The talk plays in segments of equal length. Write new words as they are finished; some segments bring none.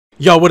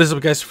Yo, what is up,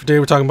 guys? Today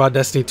we're talking about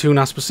Destiny 2.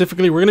 Now,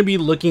 specifically, we're going to be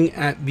looking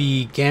at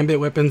the gambit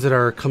weapons that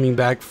are coming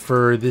back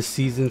for this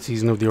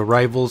season of the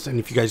Arrivals. And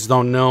if you guys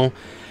don't know,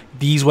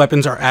 these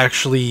weapons are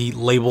actually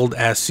labeled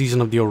as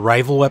Season of the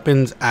Arrival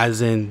weapons,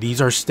 as in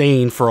these are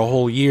staying for a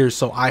whole year.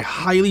 So I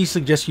highly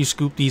suggest you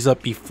scoop these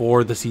up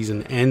before the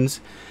season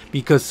ends,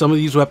 because some of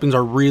these weapons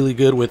are really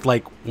good, with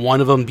like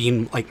one of them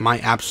being like my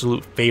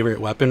absolute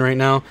favorite weapon right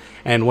now,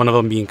 and one of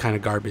them being kind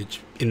of garbage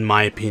in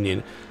my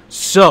opinion.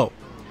 So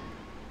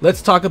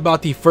let's talk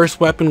about the first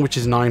weapon, which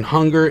is 9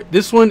 Hunger.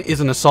 This one is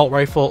an assault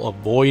rifle, a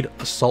void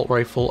assault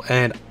rifle,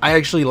 and I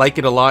actually like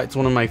it a lot. It's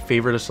one of my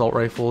favorite assault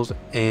rifles.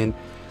 And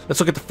let's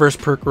look at the first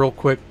perk real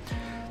quick.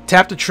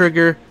 Tap the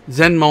trigger,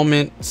 Zen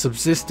moment,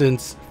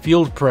 subsistence,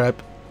 field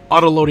prep,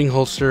 auto loading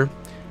holster,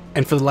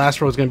 and for the last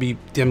row is going to be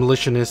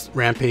demolitionist,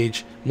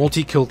 rampage,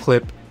 multi kill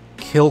clip,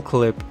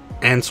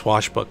 and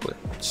swashbuckler.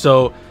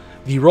 So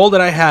the role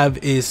that I have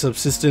is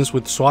subsistence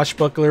with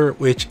swashbuckler,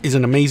 which is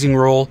an amazing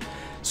role.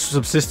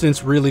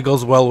 Subsistence really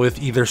goes well with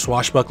either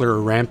swashbuckler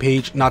or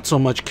rampage, not so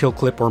much kill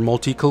clip or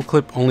multi kill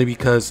clip, only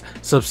because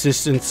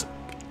subsistence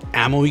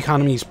ammo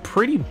economy is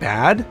pretty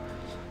bad.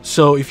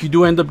 So if you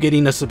do end up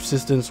getting a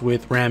subsistence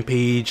with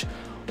rampage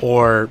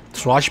or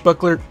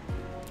swashbuckler,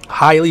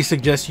 highly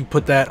suggest you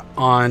put that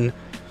on.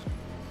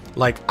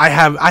 Like I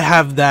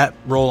have that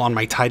role on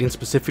my Titan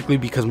specifically,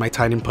 because my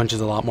Titan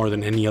punches a lot more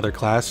than any other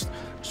class.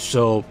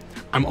 So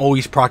I'm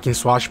always proccing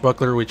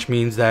swashbuckler, which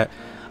means that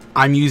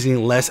I'm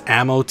using less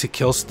ammo to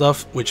kill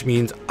stuff, which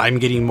means I'm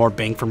getting more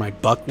bang for my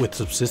buck with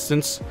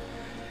subsistence.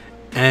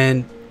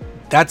 And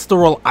that's the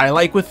role I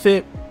like with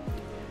it.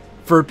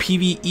 For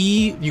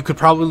PvE, you could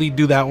probably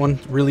do that one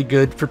really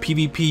good. For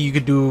PvP, you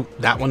could do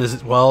that one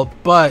as well.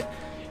 But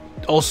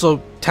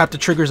also, tap the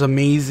trigger is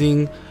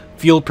amazing.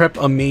 Field prep,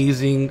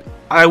 amazing.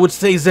 I would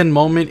say Zen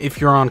moment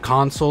if you're on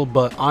console,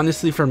 but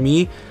honestly for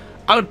me,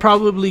 I would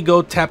probably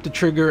go tap the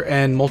trigger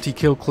and multi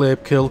kill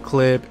clip,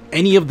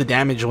 any of the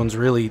damage ones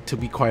really, to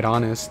be quite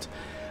honest.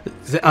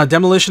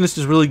 Demolitionist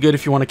is really good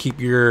if you want to keep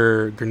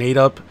your grenade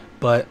up,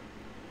 but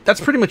that's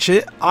pretty much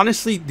it.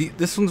 Honestly,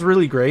 this one's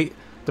really great.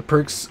 The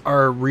perks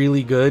are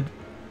really good.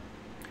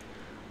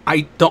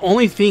 The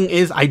only thing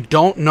is, I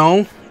don't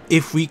know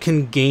if we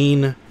can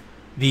gain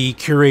the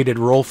curated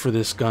role for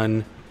this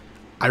gun.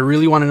 I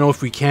really want to know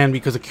if we can,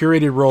 because a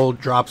curated role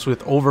drops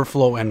with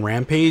overflow and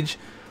rampage,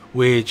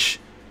 which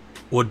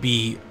would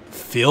be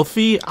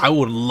filthy. I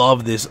would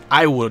love this.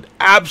 I would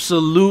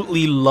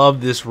absolutely love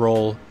this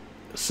role.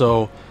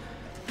 So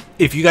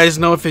if you guys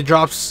know if it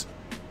drops,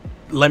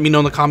 let me know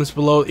in the comments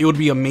below. It would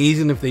be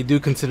amazing if they do,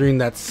 considering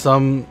that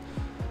some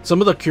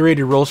of the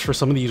curated roles for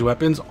some of these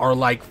weapons are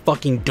like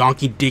fucking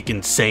donkey dick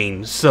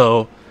insane.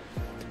 So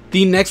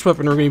the next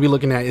weapon we're going to be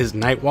looking at is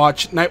Night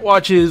Watch. Night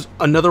Watch is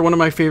another one of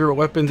my favorite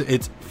weapons.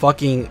 It's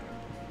fucking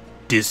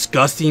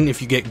disgusting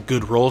if you get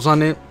good rolls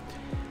on it.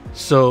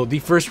 So the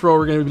first row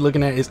we're going to be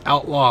looking at is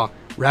Outlaw,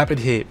 Rapid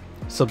Hit,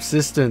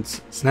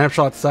 Subsistence,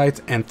 Snapshot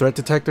Sights, and Threat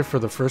Detector for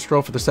the first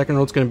row. For the second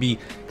row, it's going to be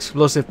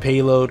Explosive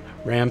Payload,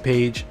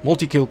 Rampage,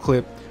 Multi-Kill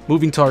Clip,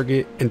 Moving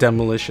Target, and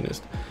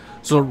Demolitionist.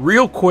 So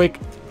real quick,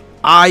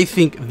 I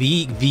think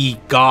the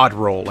god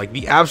roll, like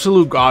the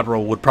absolute god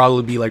roll, would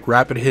probably be like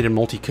Rapid Hit and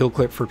Multi-Kill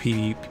Clip for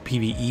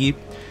PvE.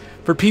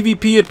 For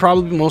PvP, it'd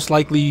probably most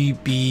likely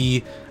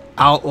be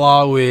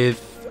Outlaw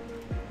with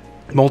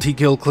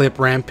multi-kill clip,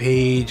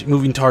 rampage,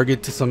 moving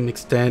target to some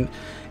extent,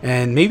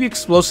 and maybe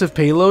explosive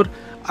payload.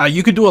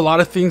 You could do a lot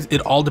of things. It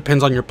all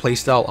depends on your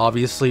playstyle,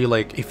 obviously.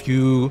 Like if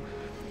you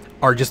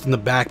are just in the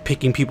back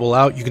picking people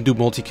out, you can do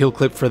multi-kill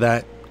clip for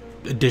that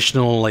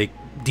additional like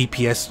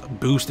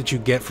DPS boost that you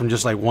get from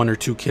just like 1 or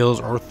 2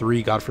 kills, or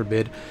 3, god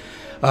forbid.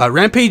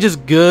 Rampage is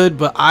good,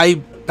 but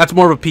that's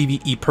more of a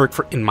PvE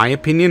perk in my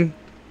opinion.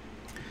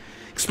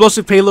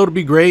 Explosive payload would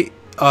be great.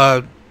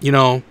 You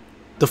know,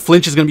 the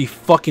flinch is going to be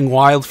fucking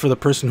wild for the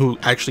person who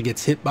actually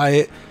gets hit by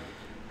it.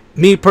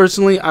 Me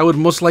personally, I would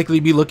most likely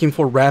be looking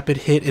for Rapid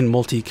Hit and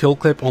Multi-Kill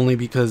Clip, only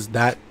because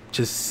that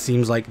just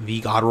seems like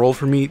the god roll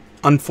for me.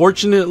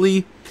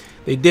 Unfortunately,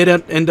 they did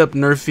end up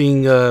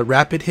nerfing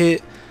Rapid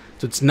Hit,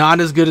 so it's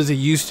not as good as it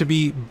used to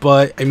be,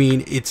 but I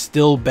mean, it's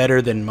still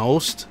better than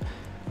most.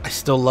 I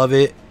still love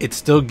it. It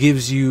still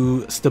gives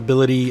you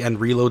stability and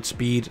reload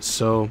speed,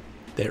 so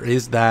there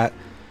is that.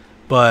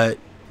 But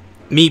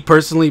me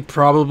personally,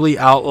 probably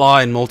Outlaw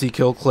and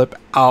multi-kill clip,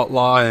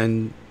 Outlaw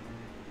and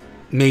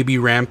maybe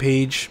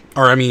Rampage.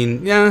 Or I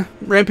mean, yeah,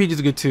 Rampage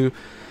is good too.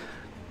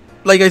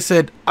 Like I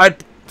said,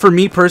 for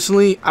me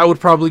personally, I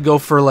would probably go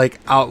for like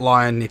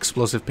Outlaw and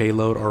explosive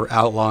payload, or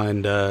Outlaw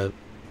and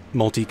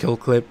multi-kill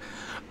clip.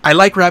 I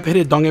like Rapid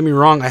Hit, don't get me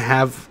wrong. I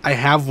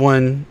have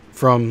one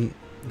from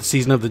the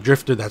Season of the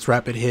Drifter that's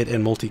Rapid Hit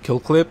and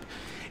multi-kill clip.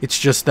 It's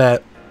just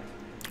that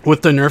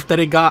with the nerf that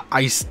it got,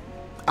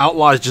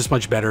 Outlaw is just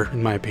much better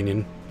in my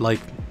opinion,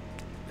 like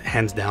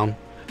hands down.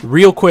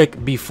 Real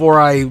quick before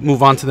I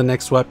move on to the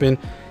next weapon,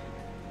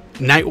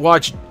 Night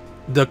Watch,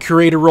 the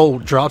curator role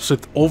drops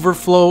with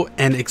overflow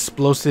and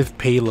explosive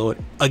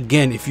payload.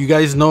 Again, if you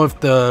guys know if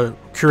the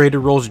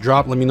curated rolls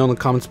drop, let me know in the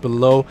comments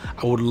below.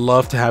 I would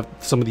love to have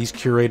some of these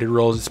curated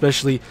rolls,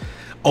 especially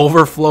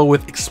overflow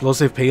with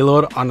explosive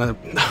payload on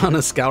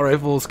a scout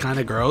rifle is kind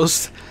of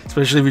gross,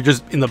 especially if you're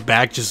just in the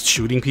back just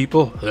shooting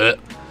people. Ugh.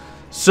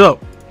 So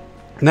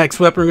next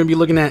weapon we're gonna be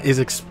looking at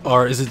is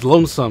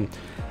Lonesome.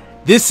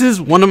 This is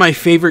one of my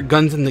favorite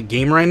guns in the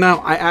game right now.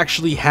 I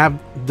actually have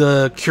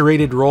the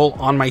curated roll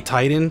on my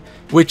Titan,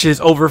 which is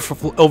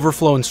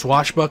Overflow and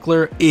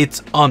Swashbuckler.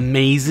 It's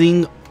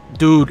amazing,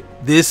 dude.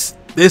 This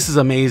is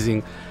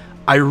amazing.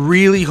 I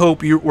really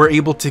hope you were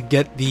able to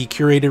get the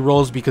curated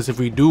rolls, because if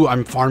we do,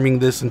 I'm farming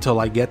this until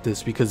I get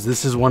this, because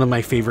this is one of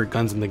my favorite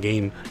guns in the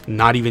game.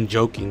 Not even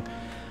joking.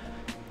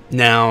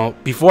 Now,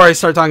 before I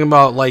start talking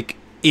about like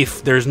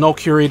if there's no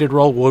curated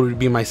roll, what would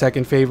be my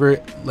second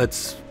favorite?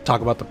 Let's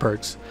talk about the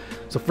perks.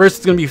 So first,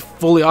 it's going to be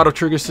fully auto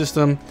trigger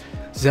system,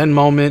 Zen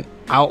Moment,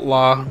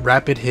 Outlaw,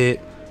 Rapid Hit,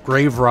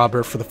 Grave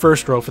Robber for the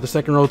first row. For the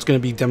second row, it's going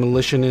to be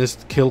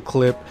Demolitionist, Kill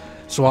Clip,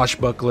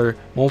 Swashbuckler,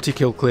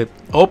 Multi-Kill Clip,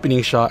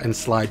 Opening Shot, and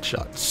Slide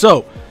Shot.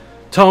 So,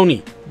 Tony,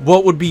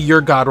 what would be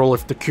your god roll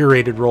if the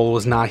curated roll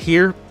was not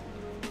here?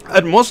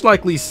 I'd most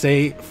likely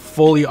say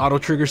fully auto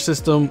trigger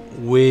system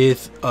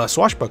with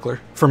Swashbuckler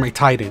for my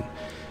Titan.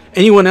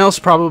 Anyone else,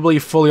 probably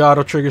fully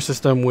auto trigger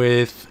system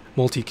with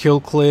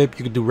Multi-Kill Clip.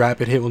 You could do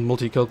Rapid Hit with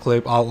Multi-Kill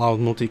Clip, Outlaw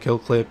with Multi-Kill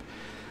Clip,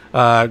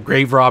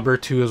 Grave Robber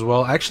too as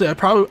well. Actually,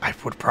 I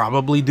would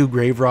probably do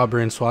Grave Robber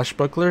and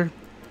Swashbuckler.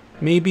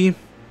 Maybe.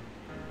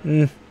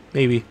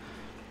 Maybe.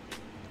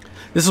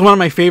 This is one of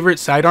my favorite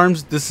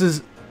sidearms. This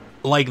is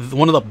like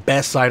one of the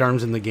best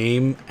sidearms in the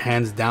game,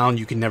 hands down.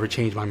 You can never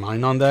change my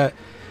mind on that.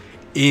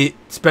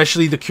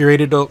 Especially the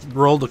curated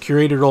roll. The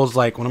curated roll is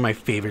like one of my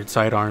favorite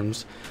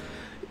sidearms.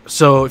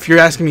 So if you're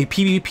asking me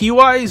PvP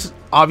wise,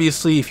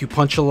 obviously if you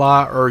punch a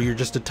lot or you're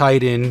just a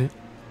Titan,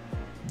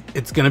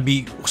 it's gonna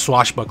be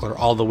Swashbuckler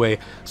all the way.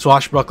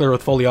 Swashbuckler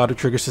with fully auto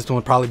trigger system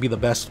would probably be the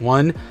best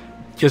one,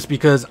 just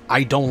because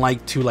I don't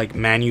like to like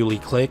manually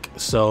click.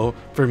 So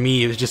for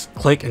me, it's just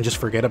click and just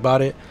forget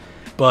about it.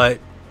 But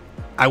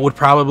I would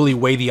probably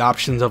weigh the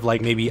options of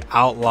like maybe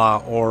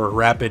Outlaw or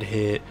Rapid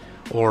Hit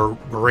or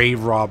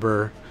Grave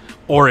Robber,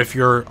 or if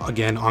you're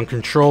again on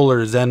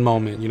controller, Zen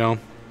Moment, you know,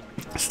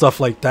 stuff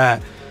like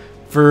that.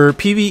 For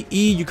PvE,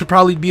 you could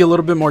probably be a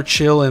little bit more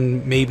chill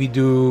and maybe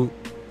do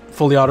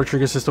fully auto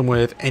trigger system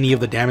with any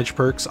of the damage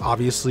perks,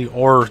 obviously,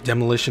 or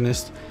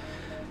Demolitionist.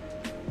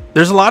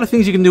 There's a lot of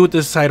things you can do with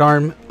this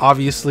sidearm,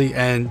 obviously,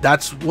 and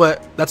that's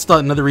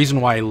another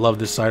reason why I love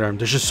this sidearm.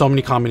 There's just so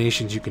many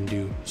combinations you can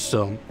do.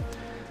 So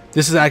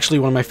this is actually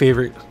one of my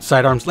favorite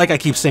sidearms, like I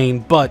keep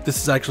saying, but this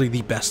is actually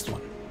the best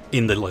one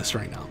in the list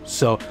right now.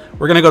 So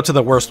we're gonna go to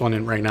the worst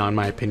one right now, in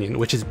my opinion,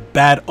 which is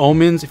Bad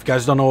Omens. If you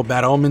guys don't know what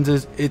Bad Omens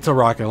is, it's a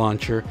rocket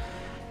launcher.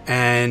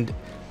 And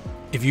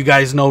if you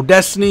guys know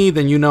Destiny,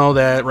 then you know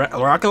that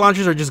rocket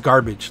launchers are just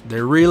garbage.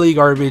 They're really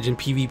garbage in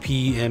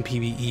PvP and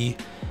PvE.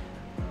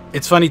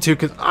 It's funny too,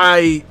 because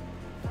I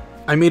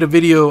made a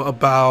video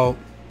about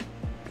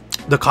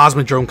the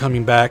Cosmodrome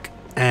coming back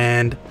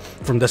and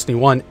from Destiny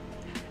 1,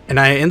 and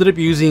I ended up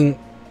using,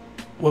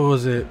 what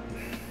was it?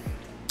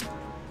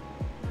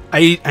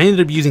 I ended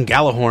up using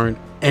Galahorn,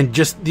 and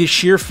just the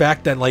sheer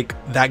fact that like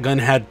that gun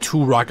had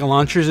 2 rocket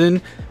launchers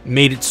in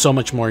made it so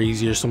much more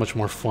easier, so much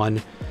more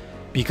fun,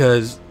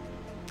 because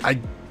I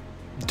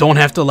don't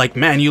have to like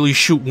manually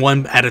shoot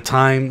one at a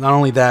time. Not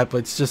only that, but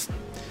it's just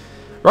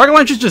rocket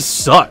launchers just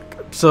suck.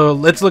 So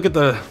let's look at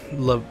the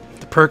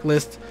perk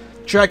list.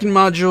 Tracking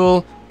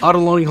module, auto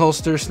loading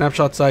holster,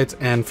 snapshot sights,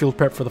 and field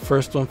prep for the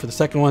first one. For the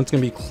second one, it's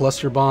gonna be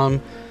cluster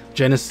bomb,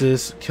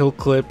 Genesis, kill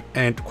clip,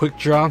 and quick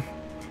draw.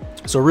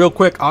 So real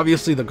quick,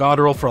 obviously the god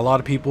roll for a lot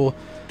of people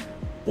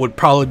would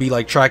probably be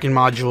like tracking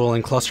module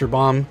and cluster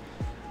bomb.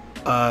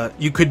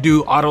 You could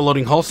do auto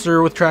loading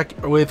holster with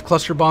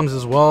cluster bombs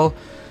as well.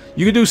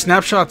 You could do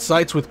snapshot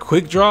sights with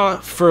quick draw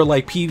for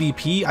like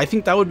PvP. I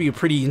think that would be a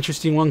pretty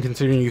interesting one,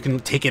 considering you can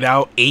take it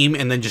out, aim,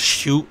 and then just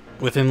shoot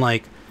within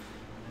like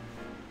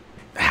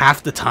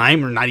half the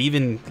time, or not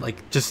even,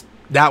 like, just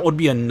that would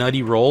be a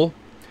nutty roll.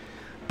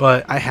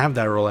 But I have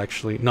that roll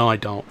actually. No, I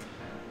don't.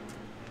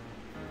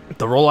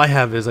 The roll I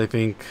have is, I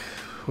think,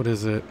 what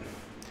is it?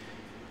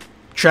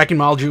 Tracking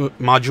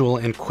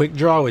module and quick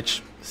draw,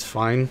 which is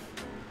fine.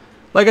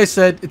 Like I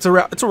said, it's a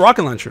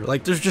rocket launcher.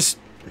 Like, there's just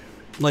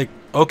like,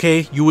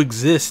 okay, you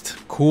exist,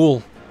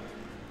 cool.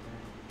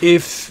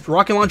 If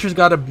rocket launchers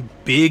got a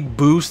big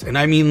boost, and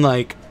I mean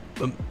like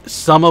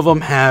some of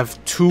them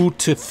have 2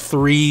 to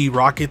 3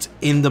 rockets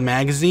in the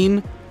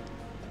magazine,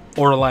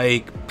 or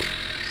like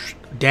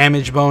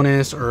damage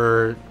bonus,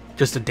 or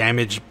just a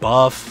damage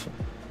buff,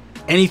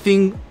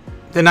 anything,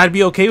 then I'd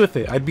be okay with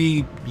it.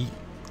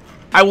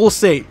 I will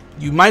say,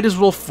 you might as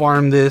well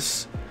farm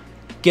this,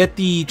 get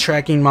the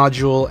tracking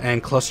module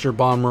and cluster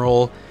bomb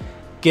roll,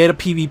 get a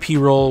PvP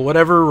roll,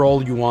 whatever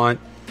roll you want.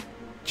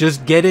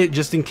 Just get it,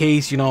 just in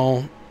case, you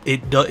know,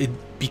 it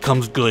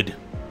becomes good,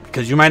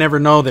 because you might never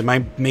know. They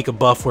might make a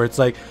buff where it's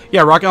like,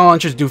 yeah, rocket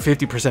launchers do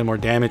 50% more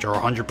damage or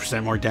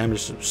 100% more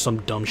damage, some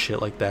dumb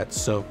shit like that.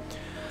 So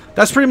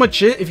that's pretty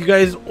much it. If you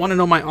guys want to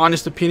know my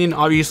honest opinion,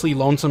 obviously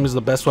Lonesome is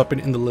the best weapon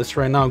in the list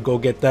right now. Go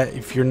get that.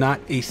 If you're not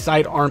a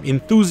sidearm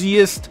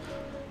enthusiast,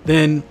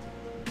 then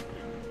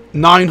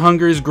Gnawing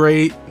Hunger is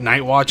great.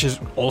 Night Watch is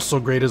also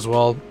great as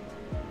well.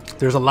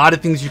 There's a lot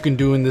of things you can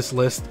do in this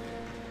list.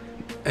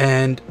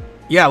 And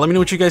yeah, let me know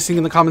what you guys think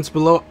in the comments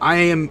below.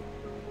 I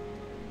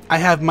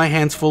have my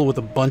hands full with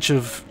a bunch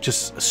of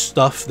just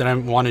stuff that I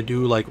want to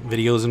do, like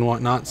videos and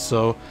whatnot,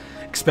 so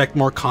expect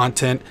more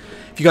content.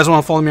 If you guys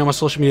want to follow me on my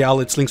social media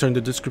outlets, links are in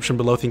the description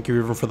below. Thank you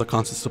everyone for the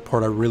constant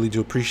support. I really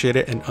do appreciate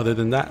it. And other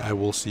than that, I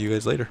will see you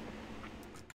guys later.